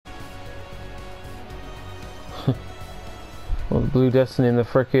Well, the Blue Destiny and the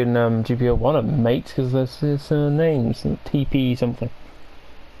frickin' GBO1 are mates because there's his names, TP something.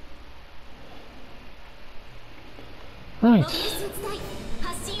 Right.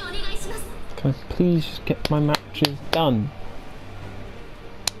 Can I please just get my matches done?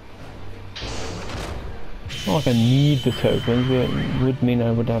 Not like I need the tokens, but it would mean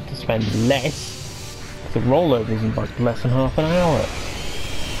I would have to spend less. The rollover is in like less than half an hour.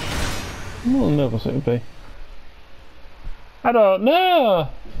 I'm a little nervous it would be. I don't know!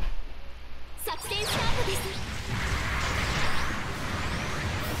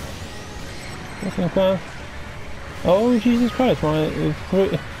 Oh Jesus Christ,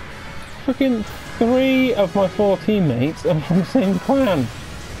 freaking 3 of my 4 teammates are from the same clan.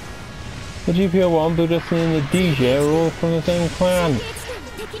 The GBO1, Blue Destiny and the DJ are all from the same clan.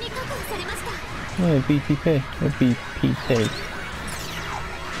 Yeah, BTP, or BPT.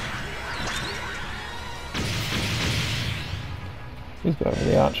 Please go over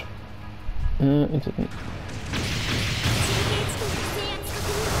the arch. It didn't.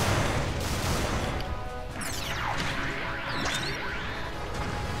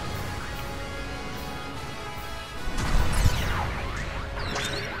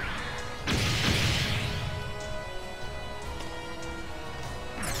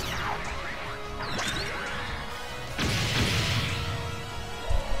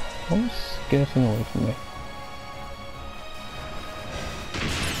 What's skirting away from me?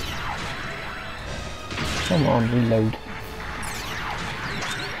 Come on, reload.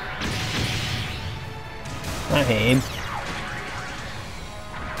 I hit him.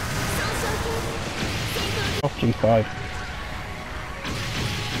 Off G5.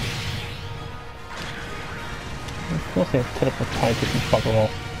 Of course they have teleportation and bugger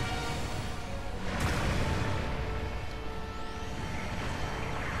off.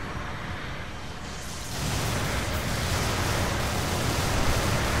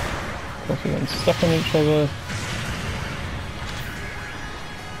 We're getting stuck on each other.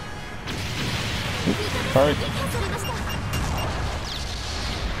 Oops, sorry.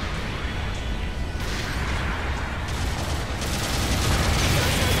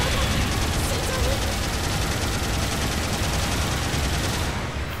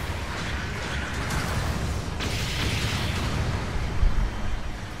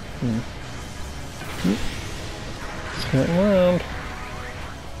 Spin around.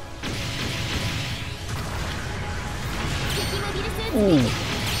 Ooh.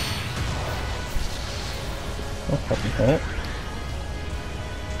 That doesn't hurt.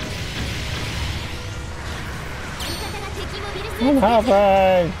 I'm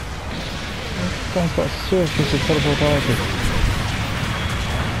having! This guy's got seriously incredible ability.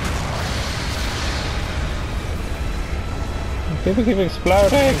 People keep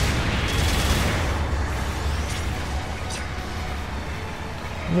exploding!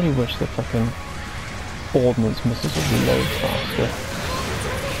 I really wish the fucking ordnance missiles would reload faster.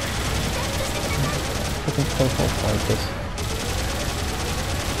 Fucking teleport fighters.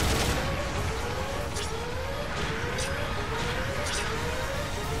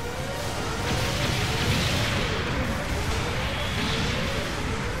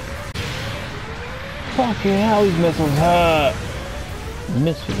 Fucking hell, these missiles hurt!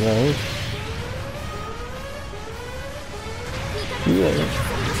 Miss those. Yeah.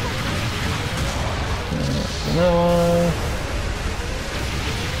 No.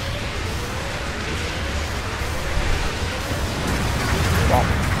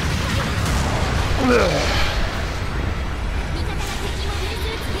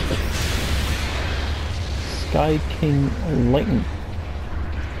 Sky King Lightning.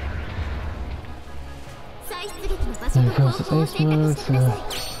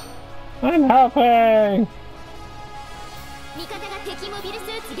 I'm helping!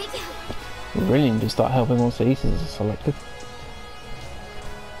 We really need to start helping once the aces are selected.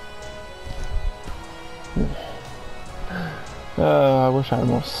 I wish I had a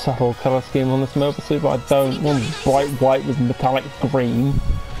more subtle colour scheme on this mobile suit, but I don't. One's bright white with metallic green.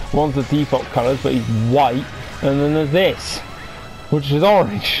 One's the default colours, but he's white. And then there's this, which is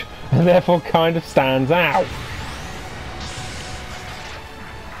orange, and therefore kind of stands out.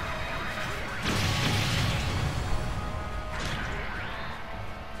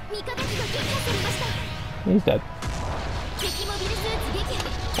 He's dead.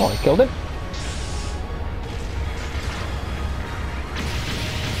 Oh, I killed him.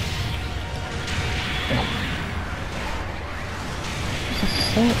 This is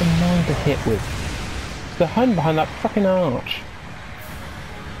so annoying to hit with. They're hiding behind that fucking arch.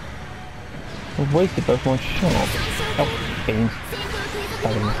 I've wasted both my shots. Oh, beans.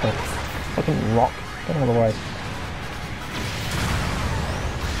 Stabbing myself. Fucking rock. Get out of the way.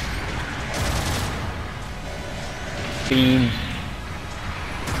 beams.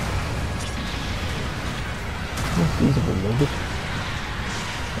 These are reloaded.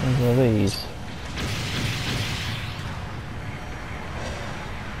 What are these?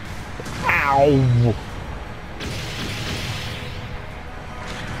 Ow!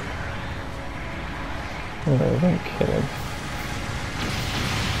 Oh, don't kill him.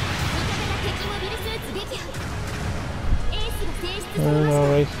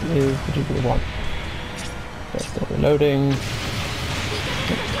 MLRS is the GBO2. That's still reloading.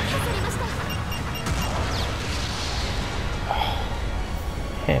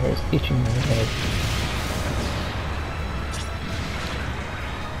 Hair is itching my head.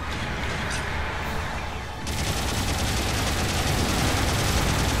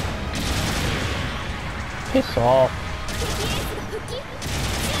 Piss off.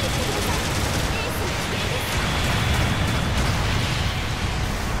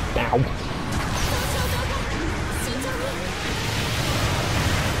 Ow.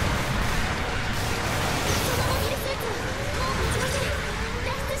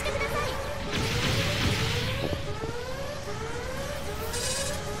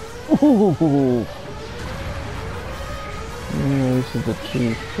 Ooh. Yeah, this is the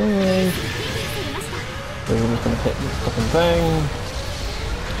G05. So we're just going to hit this fucking thing.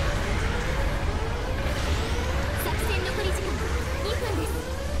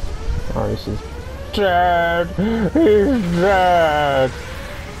 Oh, this is dead! He's dead!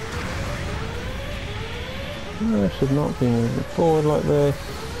 I should not be moving forward like this.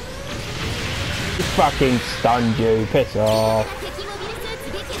 He fucking stunned you, piss off.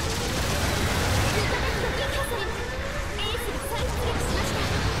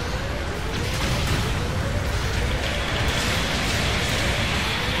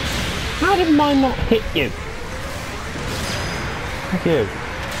 How did mine not hit you? Thank you.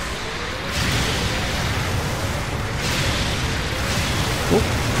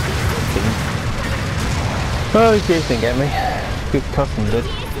 Oh, he didn't get me. Good custom did.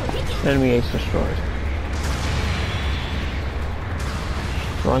 Enemy ace destroyed.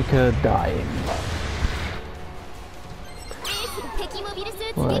 Striker dying.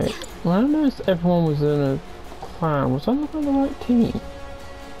 Wait, well, I noticed everyone was in a clan. Was I looking at the right team?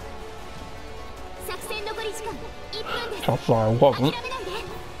 Chances are I wasn't.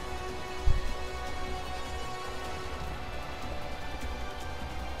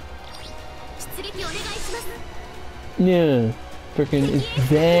 Yeah, freaking it's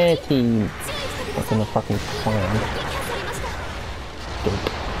their team. Not in the fucking clan. Dope.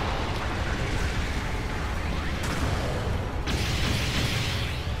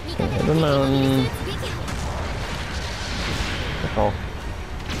 Hit the mountain. Fuck off.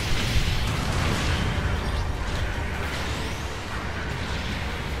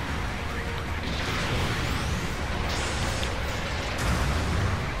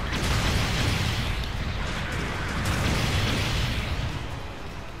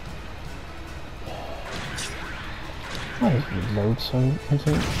 Why is reload so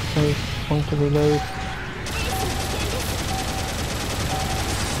isn't so fun to reload?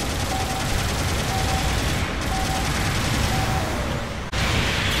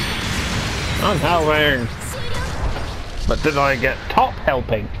 I'm helping! But did I get top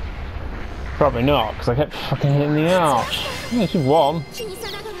helping? Probably not, because I kept fucking hitting the arch. Yeah, she won.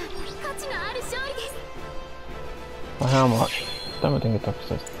 By how much? Don't think it's top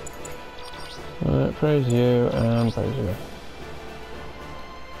assist. Praise you and praise you.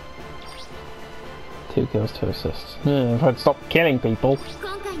 2 kills, 2 assists. Yeah, if I'd stopped killing people.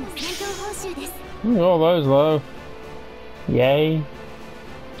 Oh, those low. Yay.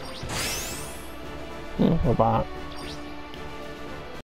 What about?